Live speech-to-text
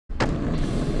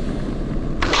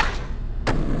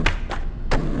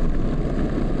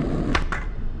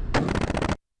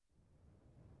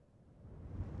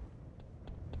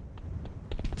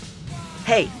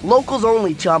Hey, locals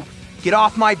only, chump. Get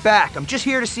off my back. I'm just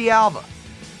here to see Alva.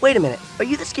 Wait a minute. Are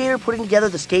you the skater putting together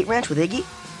the skate ranch with Iggy?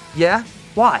 Yeah?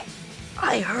 Why?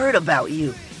 I heard about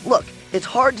you. Look, it's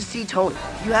hard to see Tony.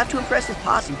 You have to impress his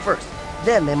posse first.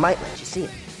 Then they might let you see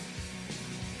him.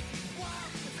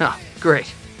 Oh,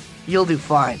 great. You'll do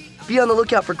fine. Be on the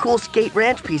lookout for cool skate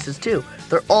ranch pieces, too.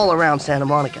 They're all around Santa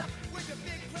Monica.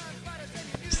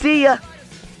 See ya!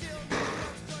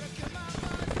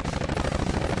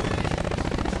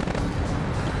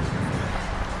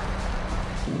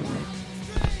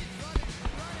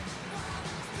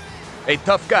 Hey,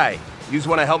 tough guy. Yous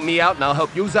wanna help me out and I'll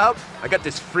help yous out? I got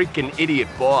this freaking idiot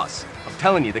boss. I'm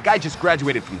telling you, the guy just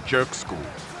graduated from jerk school.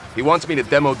 He wants me to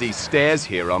demo these stairs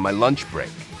here on my lunch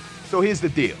break. So here's the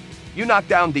deal. You knock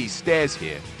down these stairs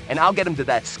here, and I'll get him to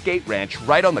that skate ranch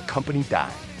right on the company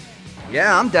dime.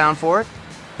 Yeah, I'm down for it.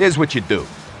 Here's what you do.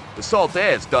 The salt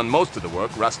air's done most of the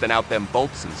work, rusting out them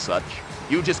bolts and such.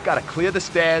 You just gotta clear the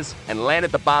stairs and land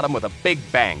at the bottom with a big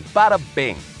bang. Bada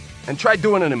bing. And try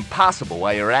doing an impossible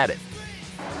while you're at it.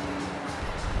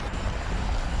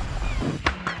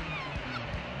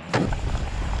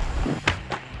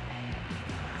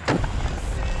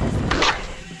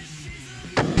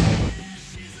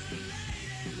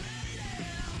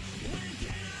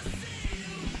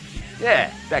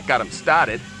 Yeah, that got him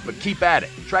started, but keep at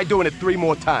it. Try doing it 3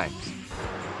 more times.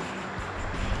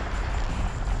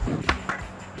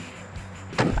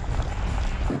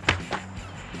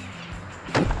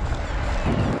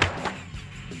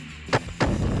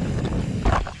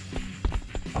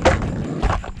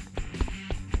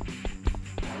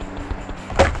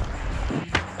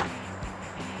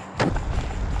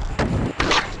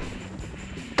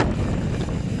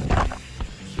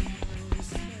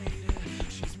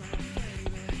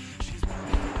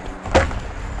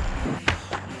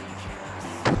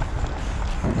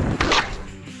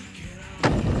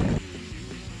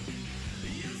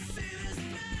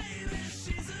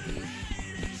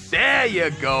 There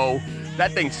you go.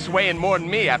 That thing's swaying more than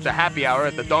me after happy hour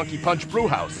at the Donkey Punch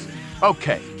Brewhouse.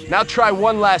 Okay, now try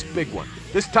one last big one.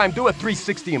 This time do a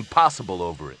 360 impossible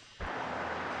over it.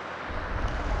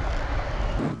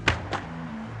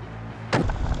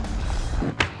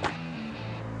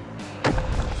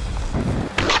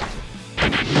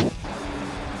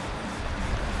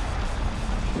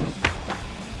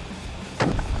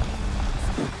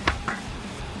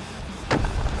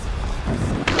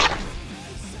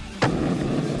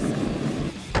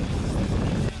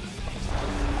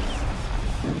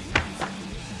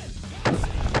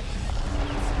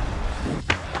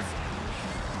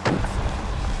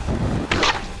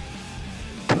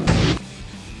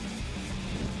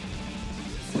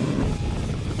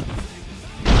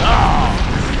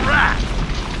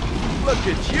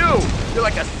 Look at you! You're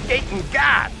like a skating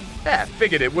god! Yeah, I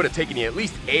figured it would have taken you at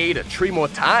least 8 or 3 more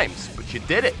times, but you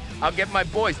did it. I'll get my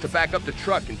boys to back up the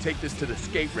truck and take this to the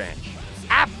skate ranch.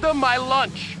 After my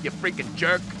lunch, you freaking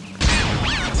jerk!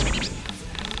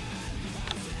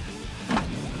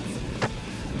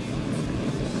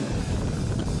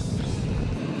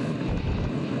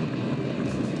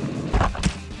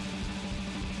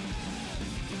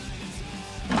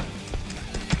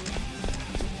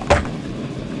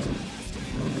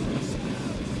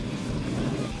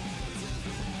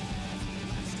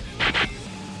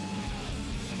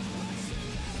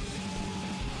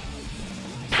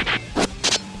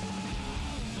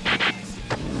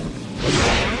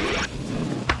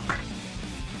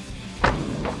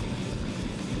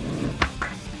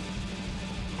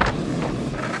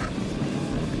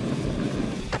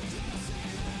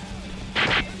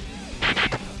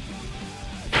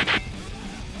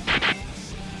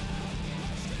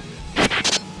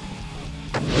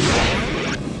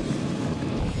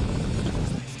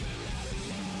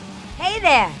 Hey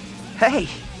there. Hey,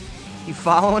 you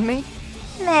following me?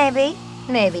 Maybe,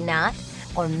 maybe not.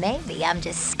 Or maybe I'm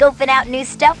just scoping out new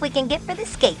stuff we can get for the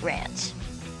skate ranch.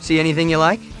 See anything you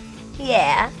like?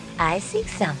 Yeah, I see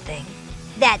something.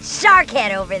 That shark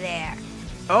head over there.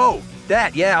 Oh,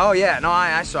 that, yeah, oh yeah. No,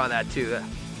 I saw that too.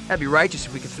 That'd be righteous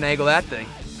if we could finagle that thing.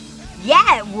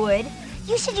 Yeah, it would.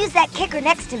 You should use that kicker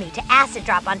next to me to acid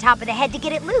drop on top of the head to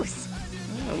get it loose.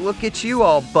 Look at you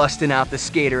all busting out the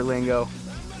skater lingo.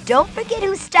 Don't forget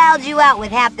who styled you out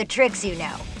with half the tricks you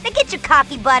know. Now get your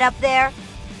cocky butt up there.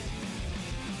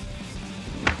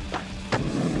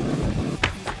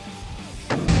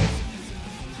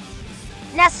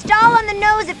 Now stall on the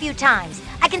nose a few times.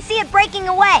 I can see it breaking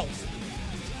away.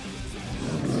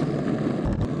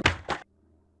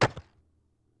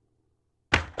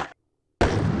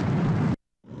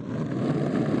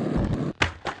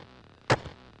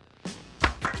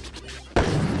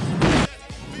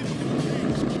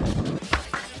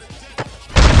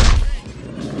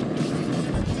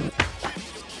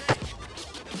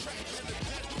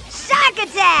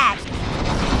 contact!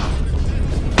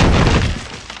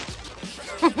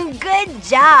 Good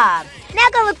job. Now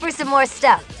go look for some more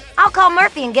stuff. I'll call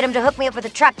Murphy and get him to hook me up with a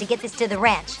truck to get this to the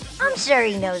ranch. I'm sure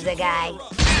he knows a guy.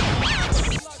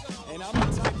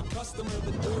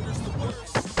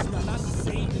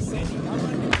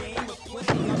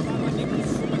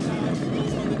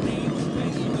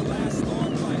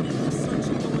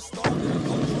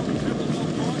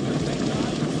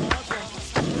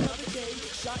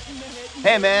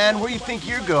 Hey man, where you think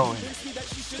you're going?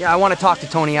 Yeah, I want to talk to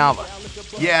Tony Alva.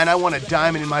 Yeah, and I want a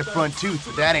diamond in my front tooth,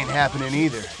 but that ain't happening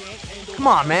either. Come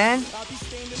on, man.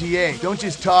 TA, don't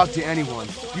just talk to anyone.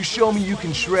 You show me you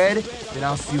can shred, then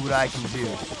I'll see what I can do.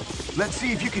 Let's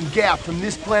see if you can gap from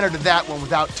this planet to that one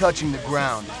without touching the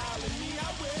ground.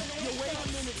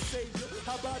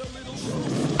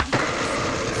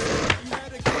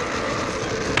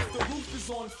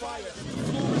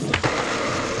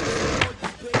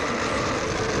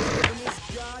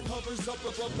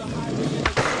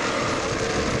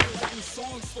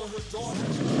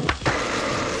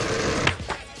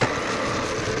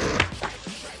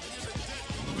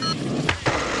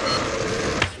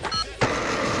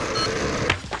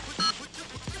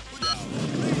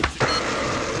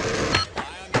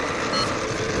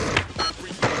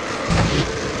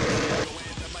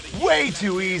 Way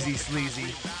too easy,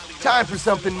 Sleazy. Time for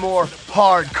something more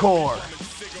hardcore.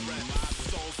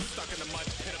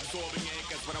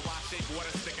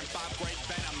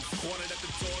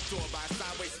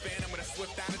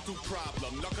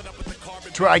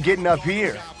 Try getting up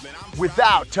here,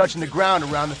 without touching the ground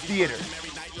around the theater.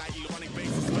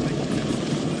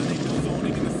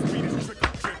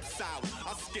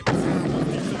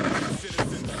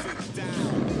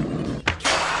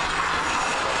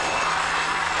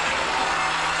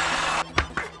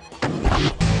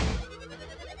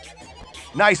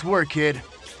 Nice work, kid.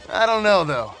 I don't know,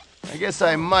 though. I guess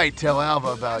I might tell Alva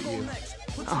about you.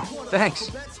 Oh,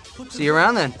 thanks. See you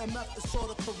around then.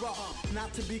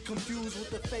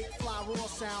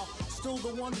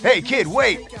 Hey, kid,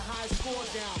 wait!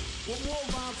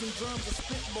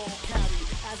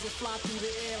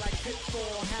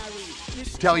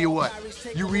 Tell you what,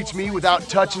 you reach me without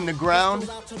touching the ground,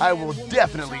 I will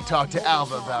definitely talk to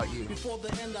Alva about you.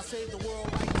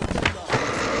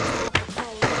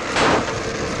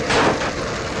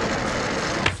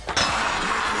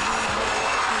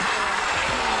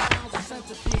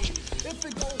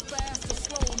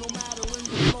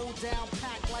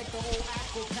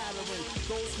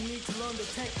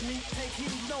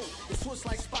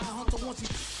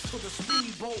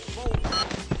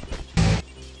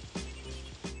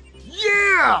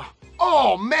 Yeah!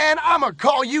 Oh man, I'ma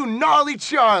call you Gnarly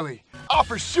Charlie. I'll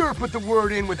for sure put the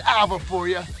word in with Alva for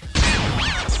you.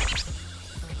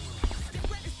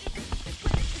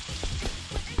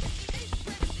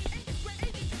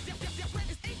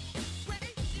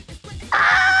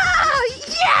 Ah,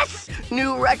 yes!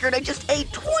 New record, I just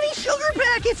ate 20 sugar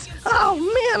packets! Oh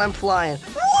man, I'm flying.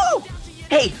 Woo!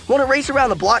 Hey, wanna race around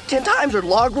the block 10 times or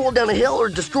log roll down a hill or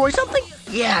destroy something?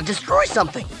 Yeah, destroy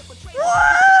something.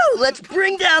 Woo! Let's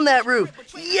bring down that roof.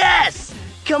 Yes!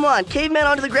 Come on, caveman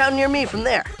onto the ground near me from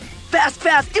there. Fast,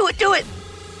 fast, do it, do it!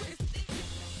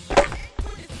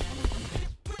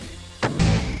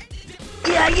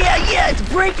 Yeah, it's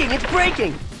breaking, it's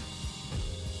breaking!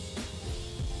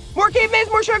 More cavemans,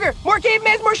 more sugar! More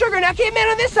cavemans, more sugar! Now caveman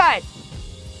on this side!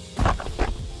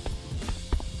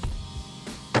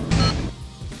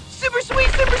 Super sweet,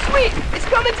 super sweet! It's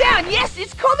coming down! Yes,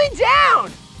 it's coming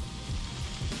down!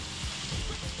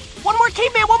 One more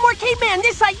caveman!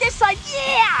 This side,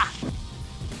 yeah!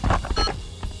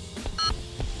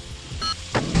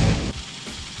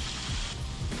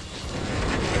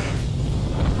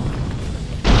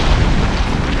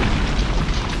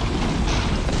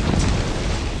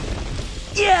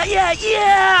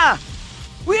 Yeah!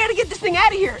 We gotta get this thing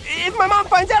out of here. If my mom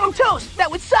finds out, I'm toast.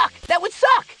 That would suck.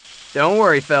 Don't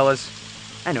worry, fellas.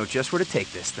 I know just where to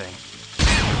take this thing.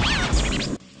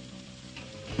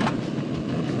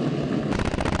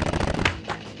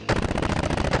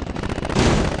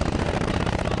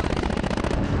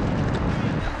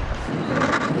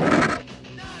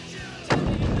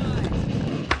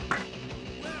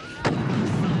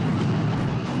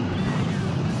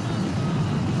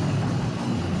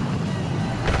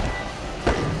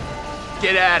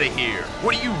 Get out of here.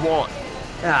 What do you want?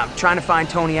 I'm trying to find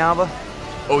Tony Alva.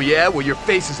 Oh yeah? Well, your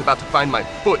face is about to find my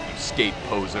foot, you skate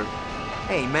poser.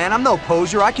 Hey, man, I'm no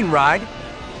poser. I can ride.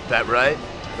 That right?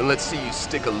 Then let's see you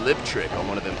stick a lip trick on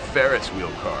one of them Ferris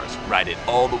wheel cars. Ride it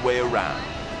all the way around.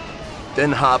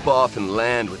 Then hop off and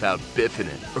land without biffing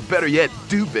it. Or better yet,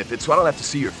 do biff it so I don't have to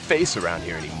see your face around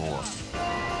here anymore.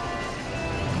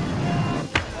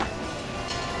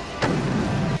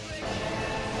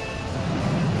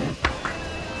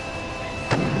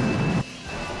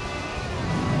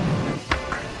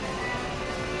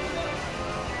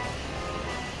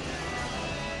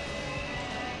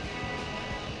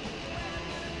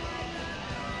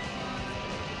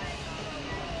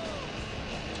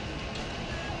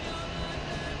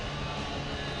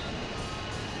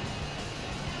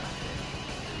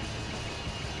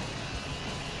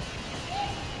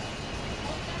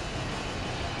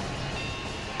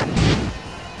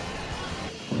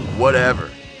 Whatever.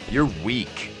 You're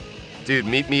weak. Dude,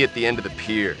 meet me at the end of the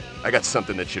pier. I got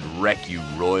something that should wreck you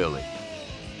royally.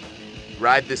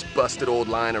 Ride this busted old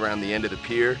line around the end of the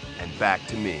pier and back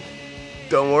to me.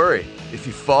 Don't worry. If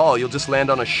you fall, you'll just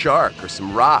land on a shark or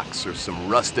some rocks or some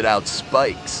rusted out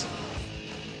spikes.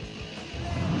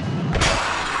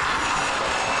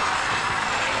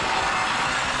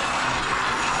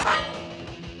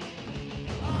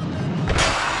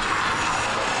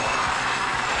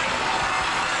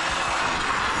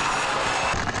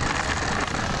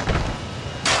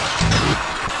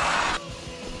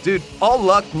 Dude, all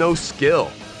luck, no skill.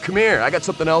 Come here, I got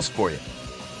something else for you.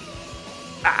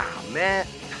 Ah, man.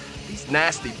 These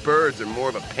nasty birds are more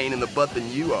of a pain in the butt than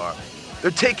you are. They're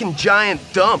taking giant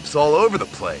dumps all over the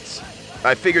place.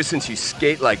 I figure since you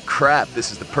skate like crap,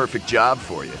 this is the perfect job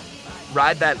for you.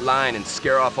 Ride that line and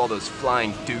scare off all those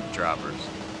flying duke droppers.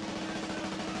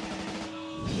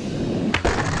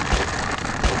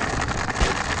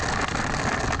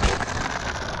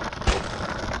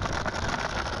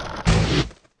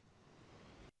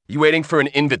 You waiting for an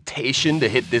invitation to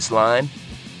hit this line?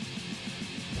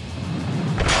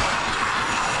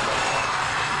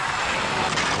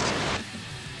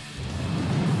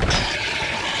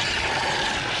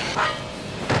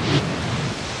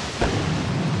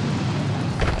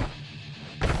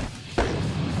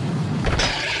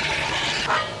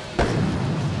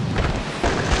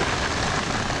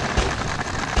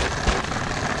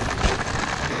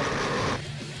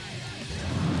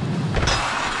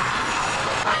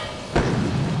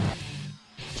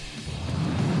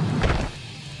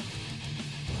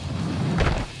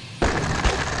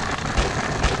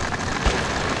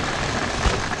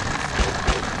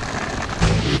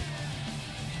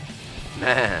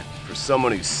 Man, for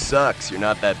someone who sucks, you're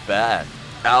not that bad.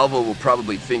 Alva will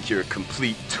probably think you're a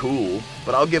complete tool,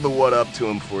 but I'll give a what-up to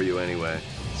him for you anyway.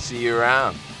 See you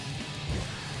around.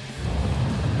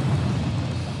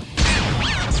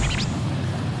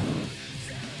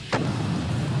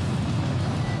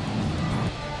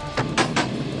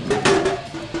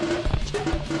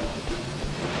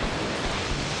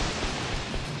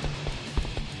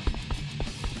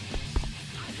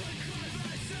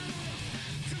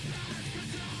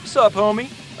 What's up, homie?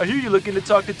 I hear you're looking to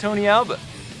talk to Tony Alva.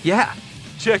 Yeah.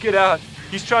 Check it out.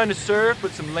 He's trying to surf,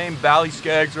 but some lame bally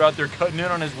skags are out there cutting in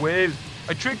on his waves.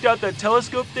 I tricked out that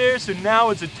telescope there, so now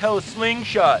it's a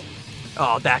teleslingshot.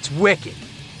 Oh, that's wicked.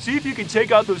 See if you can take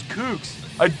out those kooks.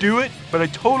 I'd do it, but I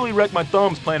totally wrecked my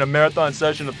thumbs playing a marathon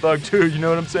session of Thug 2, you know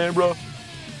what I'm saying, bro?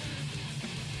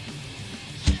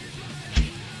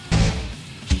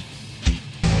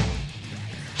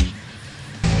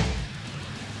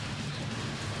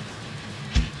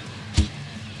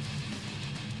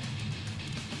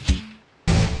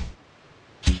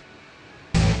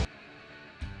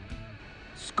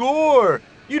 Score!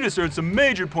 You just earned some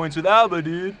major points with Alva,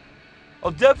 dude. I'll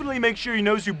definitely make sure he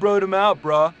knows you broed him out,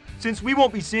 brah. Since we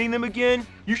won't be seeing them again,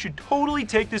 you should totally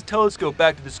take this telescope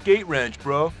back to the skate ranch,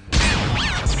 bro.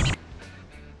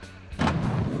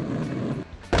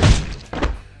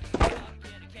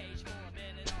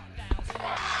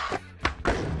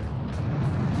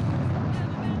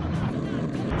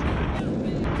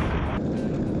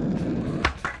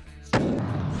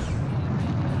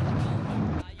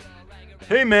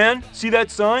 Hey man, see that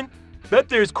sign? Bet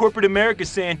there's corporate America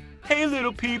saying, "Hey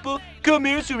little people, come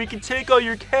here so we can take all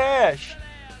your cash."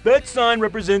 That sign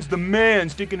represents the man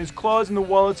sticking his claws in the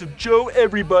wallets of Joe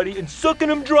Everybody and sucking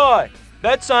them dry.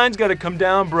 That sign's gotta come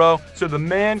down, bro, so the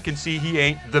man can see he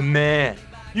ain't the man.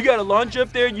 You gotta launch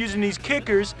up there using these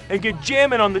kickers and get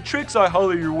jamming on the tricks I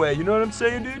holler your way, you know what I'm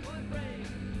saying, dude?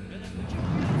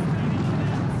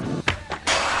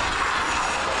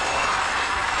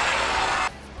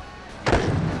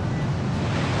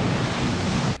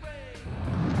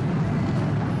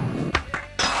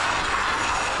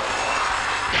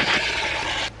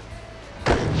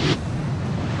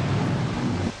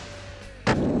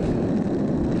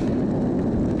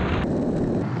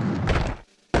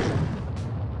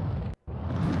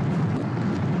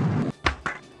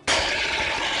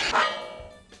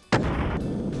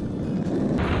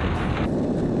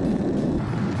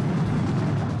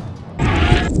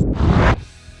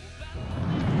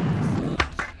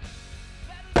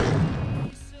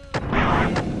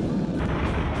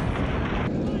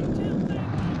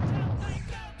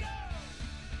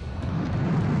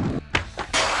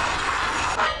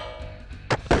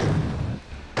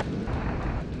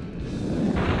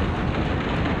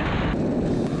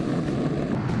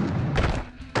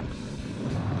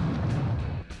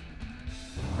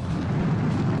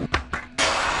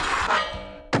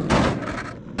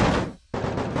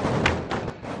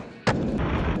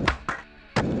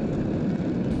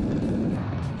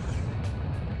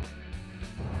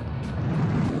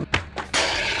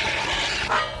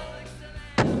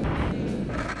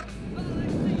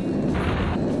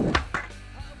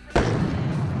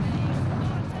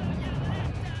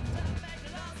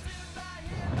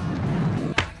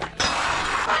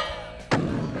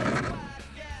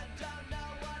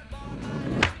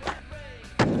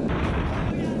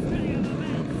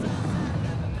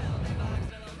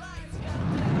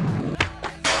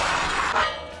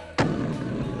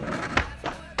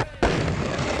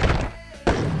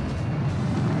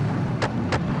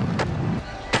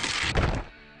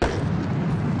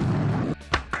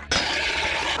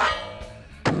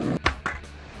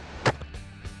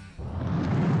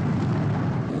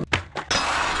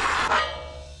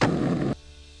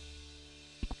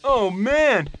 Oh,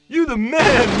 man, you the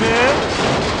man!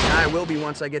 I will be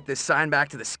once I get this sign back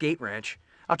to the skate ranch.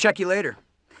 I'll check you later.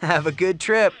 Have a good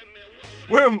trip.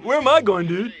 Where am I going,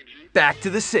 dude? Back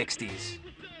to the 60s.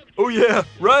 Oh yeah,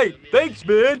 right. Thanks,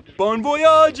 man. Bon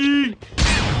voyage!